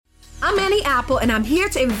I'm Annie Apple, and I'm here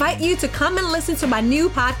to invite you to come and listen to my new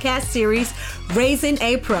podcast series, Raising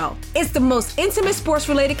a Pro. It's the most intimate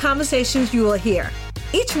sports-related conversations you will hear.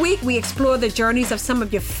 Each week, we explore the journeys of some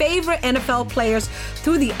of your favorite NFL players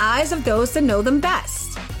through the eyes of those that know them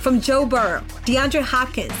best. From Joe Burrow, DeAndre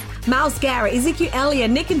Hopkins, Myles Garrett, Ezekiel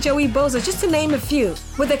Elliott, Nick and Joey Bosa, just to name a few.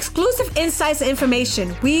 With exclusive insights and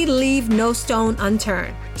information, we leave no stone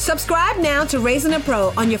unturned. Subscribe now to Raising a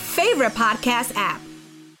Pro on your favorite podcast app.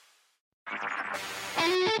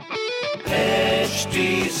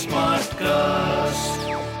 HT Smartcast.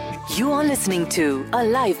 You are listening to a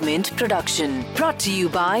Live Mint production brought to you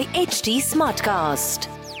by HT Smartcast.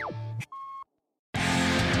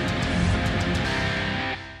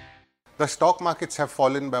 The stock markets have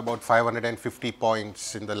fallen by about 550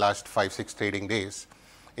 points in the last 5-6 trading days.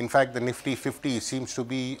 In fact, the Nifty 50 seems to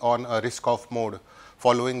be on a risk-off mode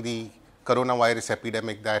following the coronavirus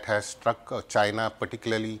epidemic that has struck China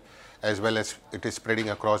particularly, as well as it is spreading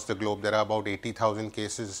across the globe. There are about 80,000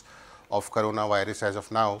 cases of coronavirus as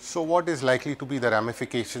of now. So what is likely to be the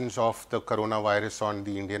ramifications of the coronavirus on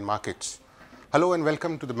the Indian markets? Hello and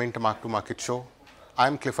welcome to the Mint Mark to Market show.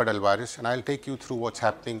 I'm Clifford Alvarez and I'll take you through what's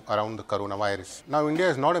happening around the coronavirus. Now, India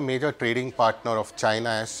is not a major trading partner of China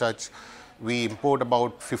as such. We import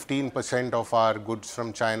about 15% of our goods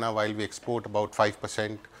from China while we export about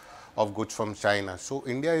 5% of goods from China. So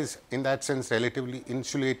India is in that sense relatively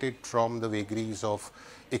insulated from the vagaries of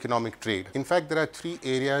economic trade. In fact, there are three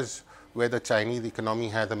areas where the Chinese economy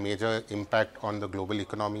has a major impact on the global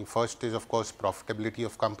economy. First is, of course, profitability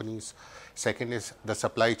of companies. Second is the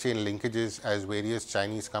supply chain linkages as various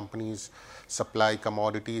Chinese companies supply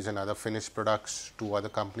commodities and other finished products to other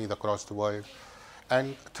companies across the world.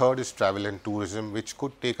 And third is travel and tourism, which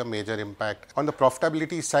could take a major impact. On the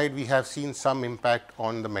profitability side, we have seen some impact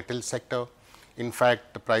on the metal sector. In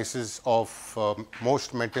fact, the prices of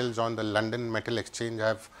most metals on the London Metal Exchange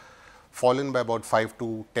have fallen by about 5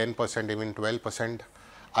 to 10%, even 12%.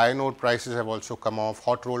 Iron ore prices have also come off.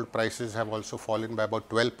 Hot rolled prices have also fallen by about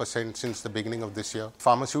 12% since the beginning of this year.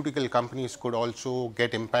 Pharmaceutical companies could also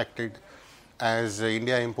get impacted as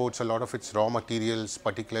India imports a lot of its raw materials,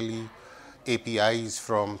 particularly APIs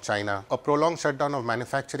from China. A prolonged shutdown of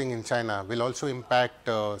manufacturing in China will also impact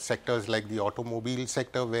sectors like the automobile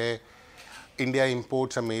sector, where India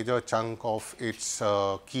imports a major chunk of its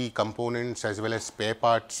key components as well as spare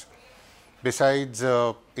parts. Besides,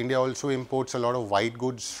 India also imports a lot of white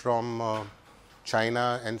goods from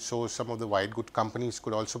China, and so some of the white good companies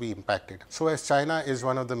could also be impacted. So as China is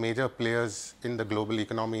one of the major players in the global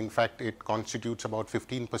economy, in fact it constitutes about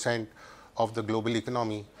 15% of the global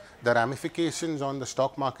economy, the ramifications on the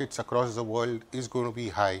stock markets across the world is going to be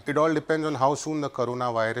high. It all depends on how soon the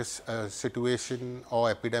coronavirus situation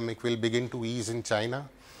or epidemic will begin to ease in China.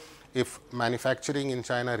 If manufacturing in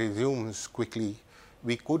China resumes quickly,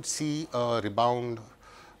 we could see a rebound,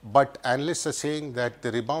 but analysts are saying that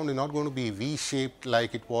the rebound is not going to be V-shaped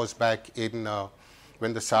like it was back in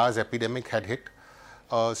when the SARS epidemic had hit.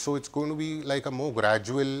 So it's going to be like a more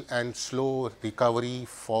gradual and slow recovery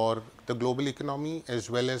for the global economy as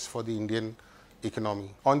well as for the Indian economy.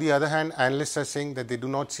 On the other hand, analysts are saying that they do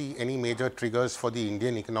not see any major triggers for the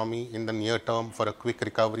Indian economy in the near term for a quick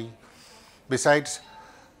recovery. Besides,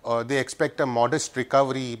 they expect a modest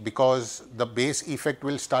recovery because the base effect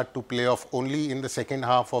will start to play off only in the second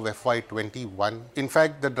half of FY21. In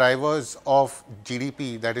fact, the drivers of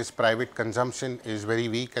GDP, that is private consumption, is very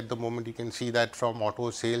weak at the moment. You can see that from auto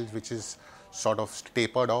sales, which is sort of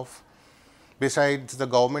tapered off. Besides, the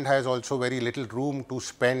government has also very little room to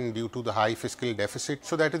spend due to the high fiscal deficit.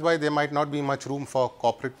 So that is why there might not be much room for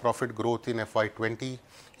corporate profit growth in FY20.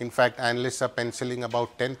 In fact, analysts are penciling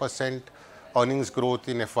about 10% earnings growth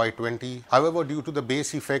in FY20. However, due to the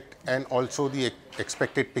base effect and also the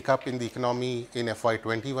expected pickup in the economy in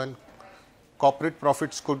FY21, corporate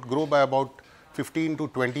profits could grow by about 15 to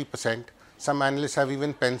 20%. Some analysts have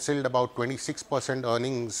even penciled about 26%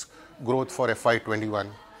 earnings growth for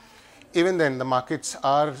FY21. Even then, the markets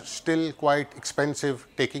are still quite expensive,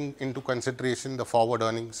 taking into consideration the forward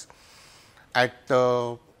earnings. At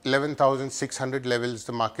 11,600 levels,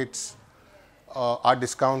 the markets are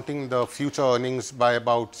discounting the future earnings by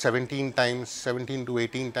about 17 to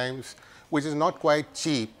 18 times, which is not quite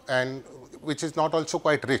cheap and which is not also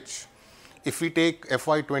quite rich. If we take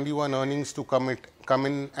FY21 earnings to come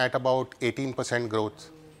in at about 18% growth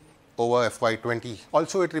over FY20.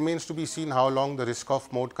 Also, it remains to be seen how long the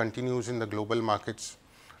risk-off mode continues in the global markets.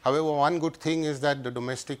 However, one good thing is that the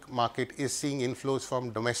domestic market is seeing inflows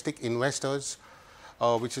from domestic investors,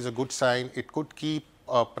 which is a good sign. It could keep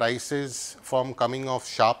prices from coming off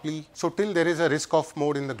sharply. So till there is a risk-off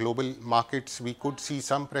mode in the global markets, we could see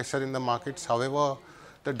some pressure in the markets. However,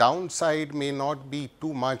 the downside may not be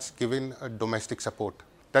too much given a domestic support.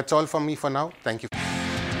 That's all from me for now. Thank you.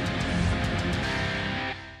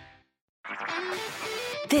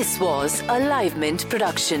 This was a Live Mint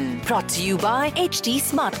production brought to you by HT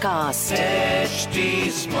Smartcast. HT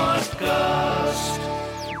Smartcast.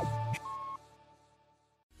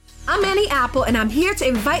 I'm Annie Apple, and I'm here to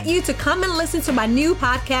invite you to come and listen to my new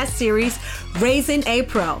podcast series, Raising a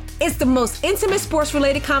Pro. It's the most intimate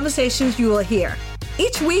sports-related conversations you will hear.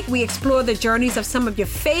 Each week, we explore the journeys of some of your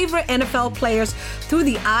favorite NFL players through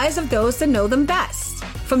the eyes of those that know them best.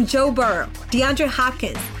 From Joe Burrow, DeAndre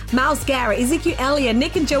Hopkins, Myles Garrett, Ezekiel Elliott,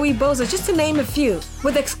 Nick and Joey Bosa, just to name a few.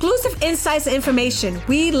 With exclusive insights and information,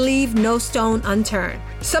 we leave no stone unturned.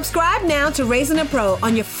 Subscribe now to Raising a Pro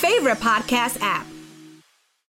on your favorite podcast app.